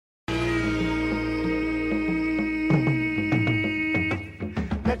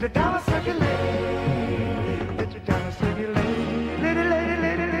the dollar circulate. Let your dollar circulate. Lady, lady,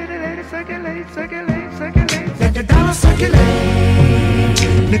 lady, lady, lady, circulate, circulate, circulate. Let the dollar circulate.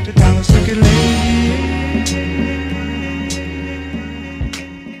 Let the dollar circulate.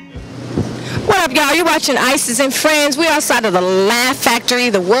 What up, y'all? You're watching Isis and Friends. We're outside of the Laugh Factory,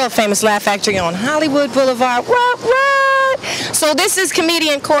 the world famous Laugh Factory on Hollywood Boulevard. What? So this is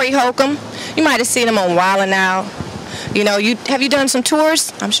comedian Corey Holcomb. You might have seen him on Wild 'N Out. You know, have you done some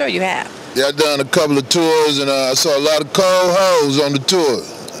tours? I'm sure you have. Yeah, I've done a couple of tours, and I saw a lot of cold hoes on the tour.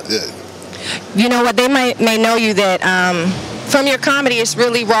 Yeah. You know what? They may know you that from your comedy, it's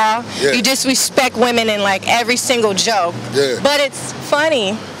really raw. Yeah. You disrespect women in like every single joke. Yeah. But it's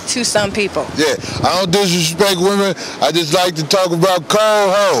funny to some people. Yeah, I don't disrespect women. I just like to talk about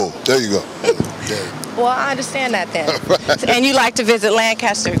cold hoes. There you go. Yeah. Well, I understand that then. And you like to visit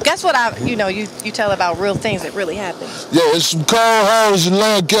Lancaster. Guess what? You tell about real things that really happen. Yeah, it's some cold hoes in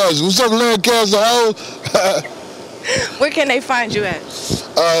Lancaster. What's up, Lancaster hoes? Where can they find you at?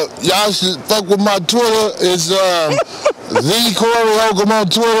 Y'all should fuck with my Twitter. It's the Corey Holcomb on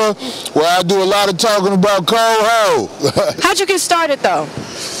Twitter, where I do a lot of talking about cold hoes. How'd you get started though?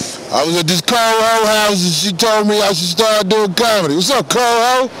 I was at this cold hoe house, and she told me I should start doing comedy. What's up, cold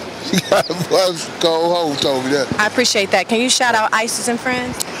hoe? Cold hoe told me that. I appreciate that. Can you shout out Isis and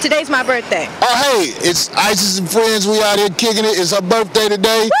Friends? Today's my birthday. Oh, hey, it's Isis and Friends. We out here kicking it. It's her birthday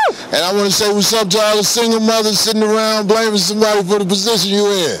today. Woo! And I want to say what's up to all the single mothers sitting around blaming somebody for the position you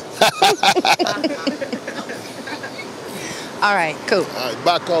in. All right, cool. All right,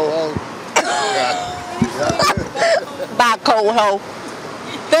 bye, cold hoe. Bye, cold hoe.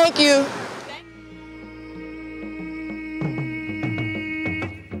 Thank you.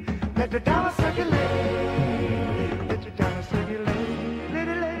 Let the dollar circulate.